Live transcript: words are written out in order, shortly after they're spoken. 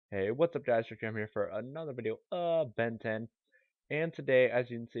Hey, what's up guys, I'm here for another video of Ben 10, and today, as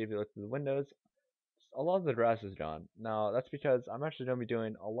you can see if you look through the windows, a lot of the grass is gone. Now, that's because I'm actually going to be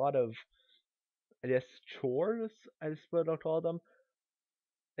doing a lot of, I guess, chores, I suppose I'll call them,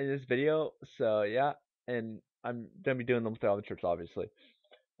 in this video, so yeah, and I'm going to be doing them with the other trips, obviously.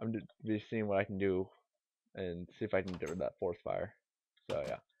 I'm going to be seeing what I can do, and see if I can get rid of that forest fire, so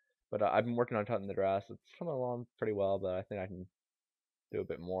yeah. But I've been working on cutting the grass, it's coming along pretty well, but I think I can do a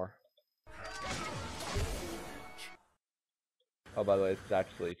bit more. Oh, by the way, it's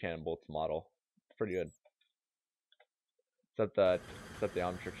actually Cannonbolt's model. It's pretty good. Except the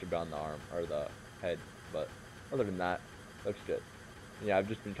arm trick should be on the arm or the head, but other than that, looks good. And yeah, I've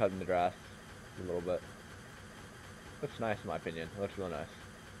just been cutting the grass a little bit. Looks nice in my opinion. It looks really nice.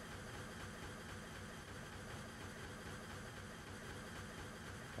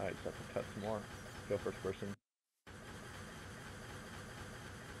 Alright, just have to cut some more. Go first person.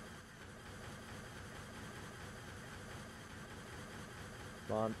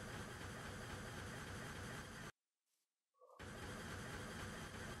 Come on.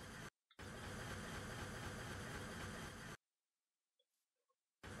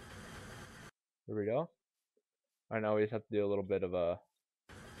 Here we go. Alright, now we just have to do a little bit of a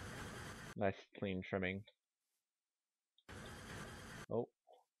nice clean trimming. Oh.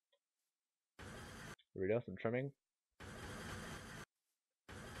 Here we go, some trimming.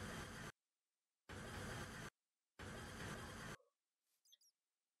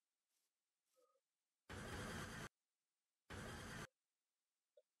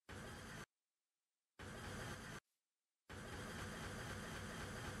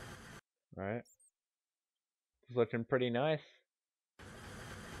 Alright. It's looking pretty nice.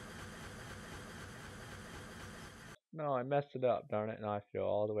 No, I messed it up, darn it. Now I have to go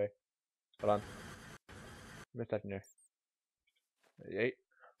all the way. Hold on. Missed that in there. Yeet.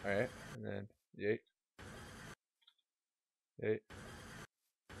 Alright, and then yeet. Yeet.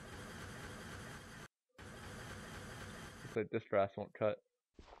 Looks like this grass won't cut.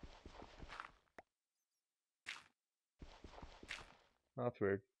 Oh, that's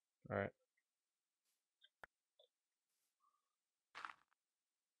weird. Alright.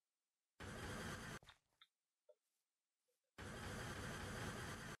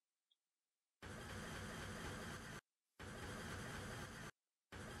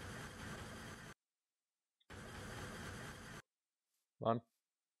 Come on.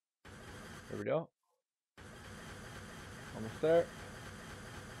 There we go. Almost there.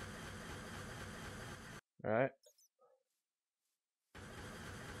 Alright.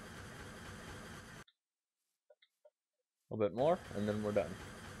 A little bit more, and then we're done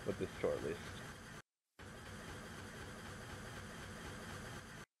with this chore at least.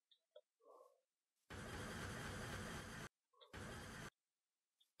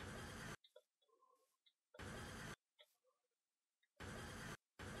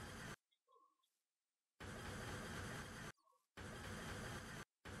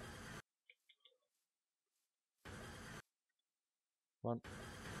 Come on.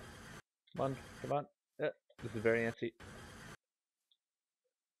 Come on. Come on. Yeah, this is very antsy.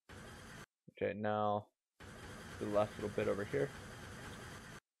 Okay, now the last little bit over here.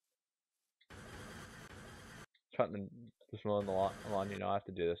 Cutting this one along, you know, I have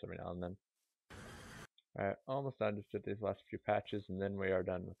to do this every now and then. Alright, almost done. Just did these last few patches, and then we are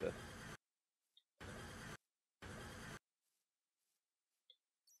done with this.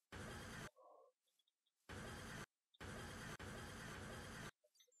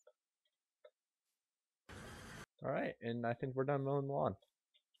 Alright, and I think we're done mowing the lawn.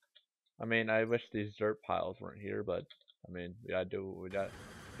 I mean, I wish these dirt piles weren't here, but I mean, we gotta do what we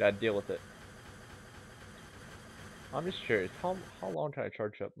gotta deal with it. I'm just curious, how long can I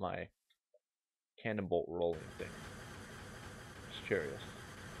charge up my cannonbolt rolling thing? Just curious.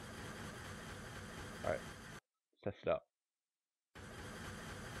 Alright, let's test it out.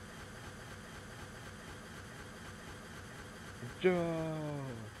 Joe!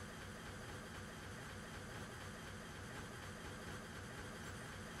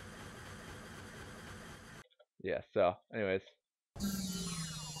 Yeah, so, anyways.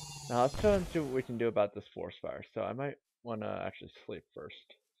 Now let's try and see what we can do about this forest fire. So I might want to actually sleep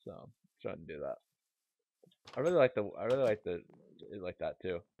first. So let's try and do that. I really like it like that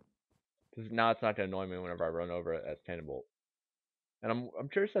too. Cause now it's not gonna annoy me whenever I run over it as Cannonbolt. And I'm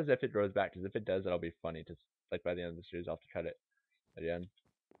curious as if it grows back, because if it does, that'll be funny. Cause like by the end of the series, I'll have to cut it again.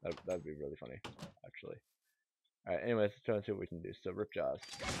 That'd be really funny, actually. All right. Anyways, let's try and see what we can do. So rip jaws.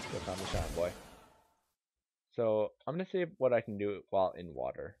 Go time to shine, boy. So I'm gonna see what I can do while in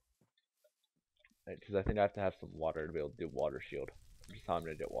water. Because I think I have to have some water to be able to do water shield. Just how I'm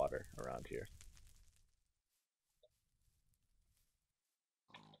gonna get water around here.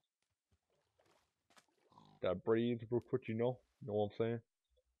 Gotta breathe real quick, you know? Know what I'm saying?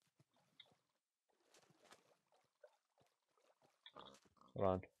 Hold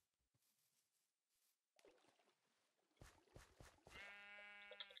on.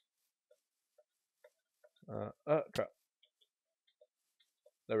 Crap.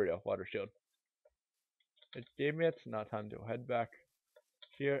 There we go, water shield. It gave me it's not time to head back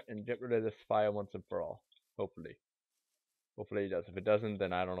here and get rid of this fire once and for all. Hopefully. Hopefully it does. If it doesn't,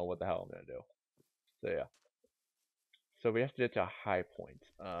 then I don't know what the hell I'm gonna do. So yeah. So we have to get to a high point.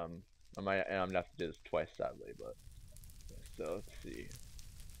 I'm gonna have to do this twice sadly, but so let's see.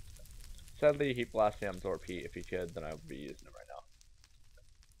 Sadly, heat blasting absorb heat. If he could, then I would be using it right now.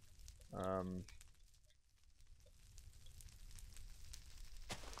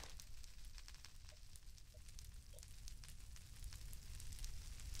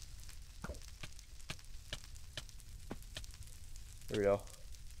 Here we go.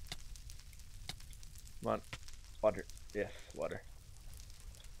 Come on, water. Yes, water.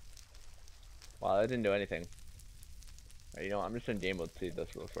 Wow, that didn't do anything. Right, you know what, I'm just in game mode to see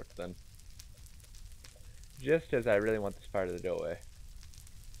this real quick then. Just as I really want this fire to go away.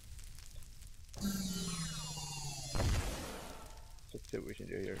 Let's see what we can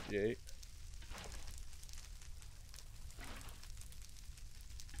do here. Yay.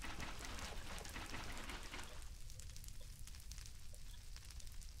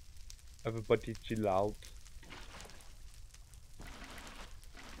 Everybody chill out.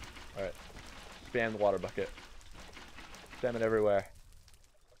 Alright. Spam the water bucket. Spam it everywhere.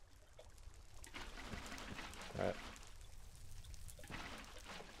 Alright.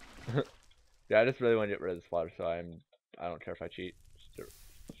 Yeah, I just really want to get rid of this water, so I don't care if I cheat. Just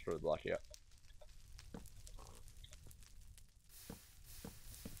destroy the block, yeah.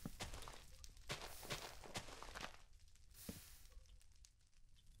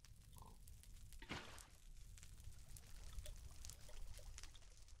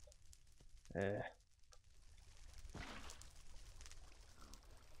 Eh.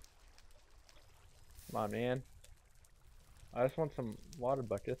 Come on, man. I just want some water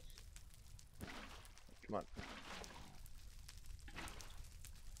buckets. Come on.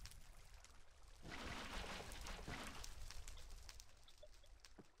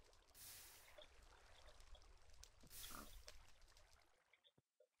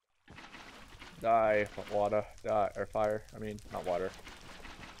 Die, water. Die, or fire. I mean, not water.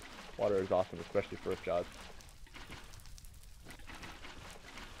 Water is awesome, especially for jobs.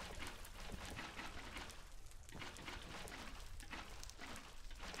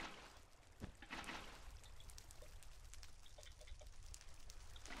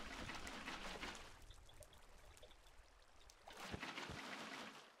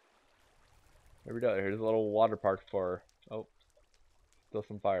 Here we go. Here's a little water park for. Oh, still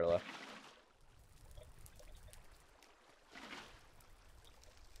some fire left.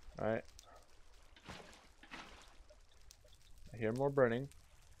 Alright. I hear more burning.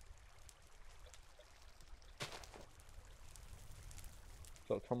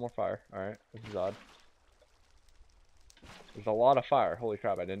 So it's one more fire. Alright, this is odd. There's a lot of fire. Holy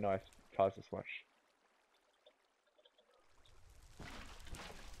crap, I didn't know I caused this much.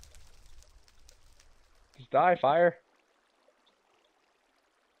 Just die, fire!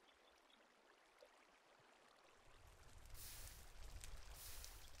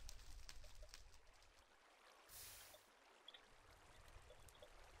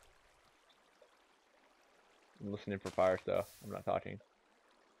 I'm listening for fire, so I'm not talking.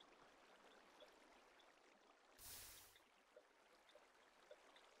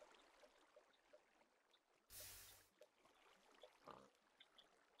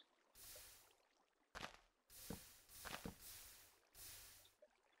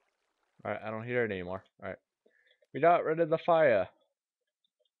 Alright, I don't hear it anymore. Alright. We got rid of the fire.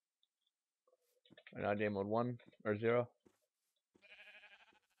 And now game mode 1 or 0.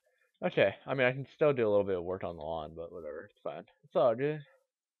 Okay, I mean I can still do a little bit of work on the lawn, but whatever, it's fine. It's all good.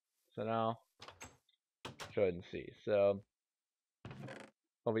 So now let's go ahead and see. So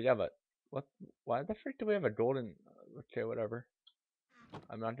oh, we have a what? Why the frick do we have a golden? Okay, whatever.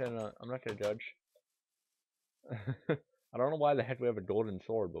 I'm not gonna judge. I don't know why the heck we have a golden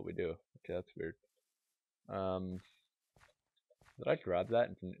sword, but we do. Okay, that's weird. Did I grab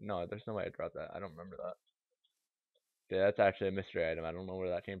that? No, there's no way I grabbed that. I don't remember that. Okay, that's actually a mystery item. I don't know where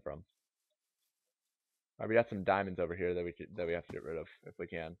that came from. Alright, we got some diamonds over here that we have to get rid of if we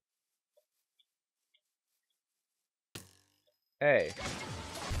can. Hey,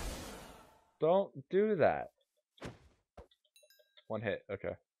 don't do that. One hit.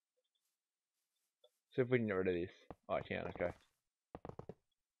 Okay. See if we can get rid of these. Oh, I can. Okay.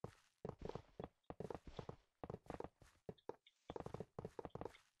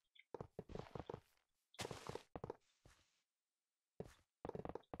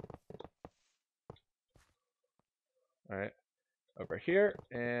 All right. Over here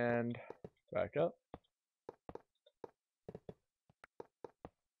and back up.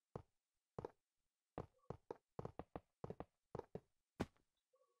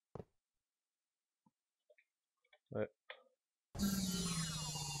 Right.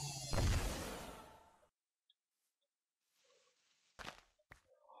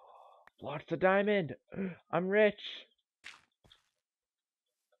 Lots of diamond. I'm rich.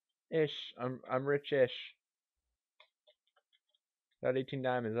 Ish. I'm rich-ish. Got 18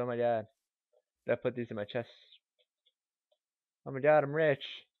 diamonds. Oh my god. Did I put these in my chest? Oh my god, I'm rich.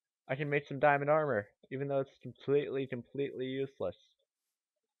 I can make some diamond armor, even though it's completely useless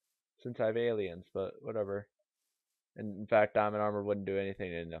since I have aliens. But whatever. And in fact, diamond armor wouldn't do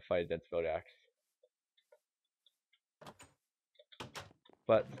anything in a fight against Vodax.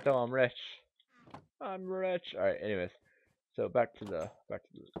 But still, I'm rich. I'm rich. All right. Anyways, so back to the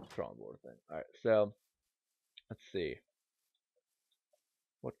strong board thing. All right. So let's see.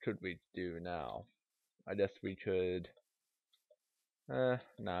 What could we do now? I guess we could. Nah,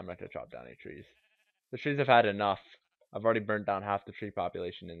 I'm not gonna chop down any trees. The trees have had enough. I've already burned down half the tree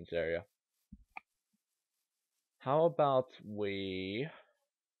population in this area. How about we?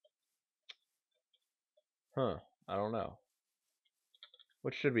 I don't know.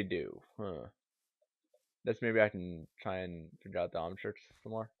 What should we do? Guess maybe I can try and figure out the Omnitrix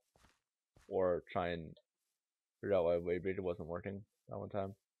some more, or try and figure out why Waybreeder wasn't working that one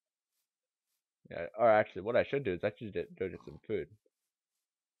time. Yeah, or actually, what I should do is actually go get some food.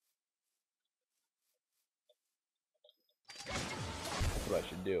 That's what I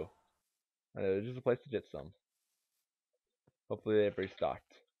should do. There's just a place to get some. Hopefully they've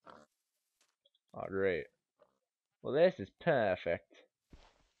restocked. Oh, great. Well, this is perfect.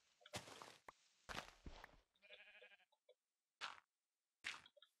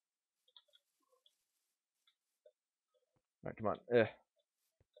 Alright, come on. Ugh.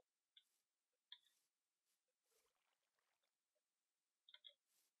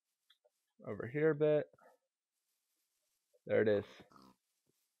 Over here a bit. There it is.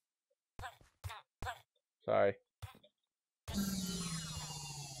 Sorry.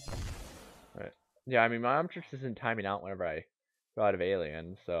 Alright. Yeah, I mean, my Omnitrix isn't timing out whenever I go out of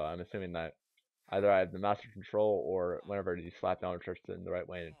alien, so I'm assuming that either I have the master control or whenever you slap the Omnitrix in the right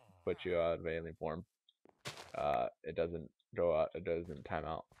way and put you out of alien form, it doesn't go out, it doesn't time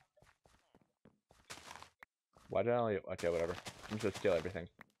out. Why did I only, okay, whatever. I'm just gonna steal everything.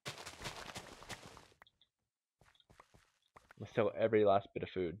 I'm gonna steal every last bit of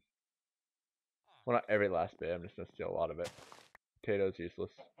food. Well, not every last bit, I'm just gonna steal a lot of it. Potatoes,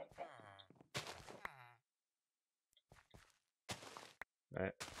 useless.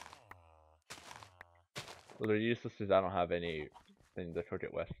 Alright. Well, they're useless because I don't have anything to cook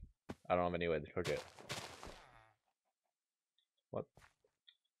it with. I don't have any way to cook it. What?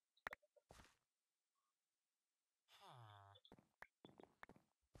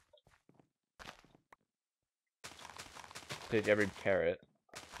 Take every carrot.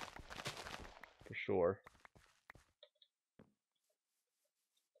 For sure.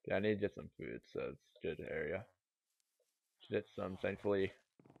 Yeah, I need to get some food, so it's a good area. Get some, thankfully.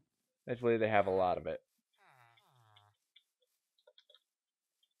 Thankfully they have a lot of it.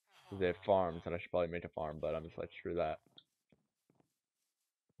 Because they have farms, and I should probably make a farm, but I'm just like, screw that.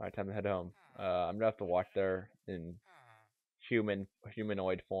 Alright, time to head home. I'm gonna have to walk there in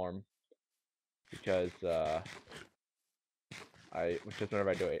humanoid form. Because, whenever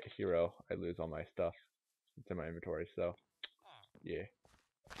I do a hero, I lose all my stuff. It's in my inventory, so, yeah.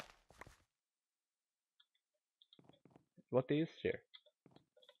 What these? Here.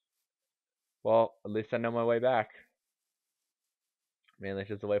 Well, at least I know my way back. Mainly it's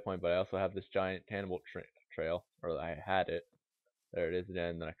just a waypoint, but I also have this giant cannibal trail, or I had it. There it is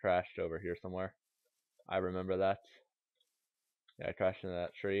again, then I crashed over here somewhere. I remember that. Yeah, I crashed into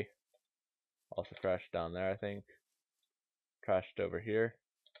that tree. Also crashed down there, I think. Crashed over here.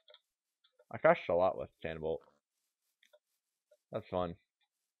 I crashed a lot with cannibal. That's fun.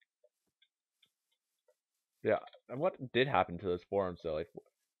 Yeah, and what did happen to those forums though? Like,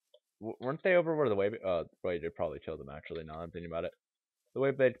 weren't they over where the wave? Wait, they probably killed them actually. Now I'm thinking about it. The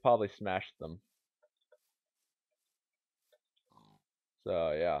wave they'd probably smashed them.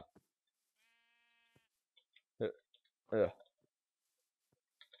 So yeah. Ugh.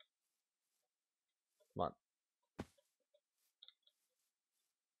 Come on.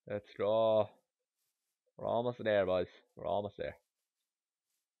 Let's go. We're almost there, boys. We're almost there.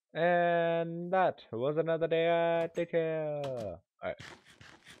 And that was another day at daycare. Alright.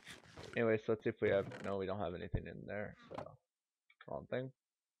 Anyways, let's see if we have. No, we don't have anything in there. So, wrong thing.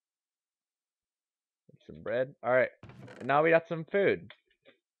 Some bread. Alright. And now we got some food.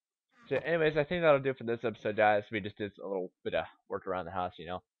 So, anyways, I think that'll do for this episode, guys. We just did a little bit of work around the house, you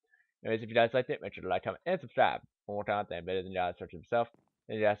know. Anyways, if you guys liked it, make sure to like, comment, and subscribe. One more time, thank better than guys search himself.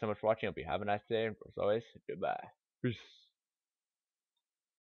 Thank you guys so much for watching. Hope you have a nice day. And as always, goodbye. Peace.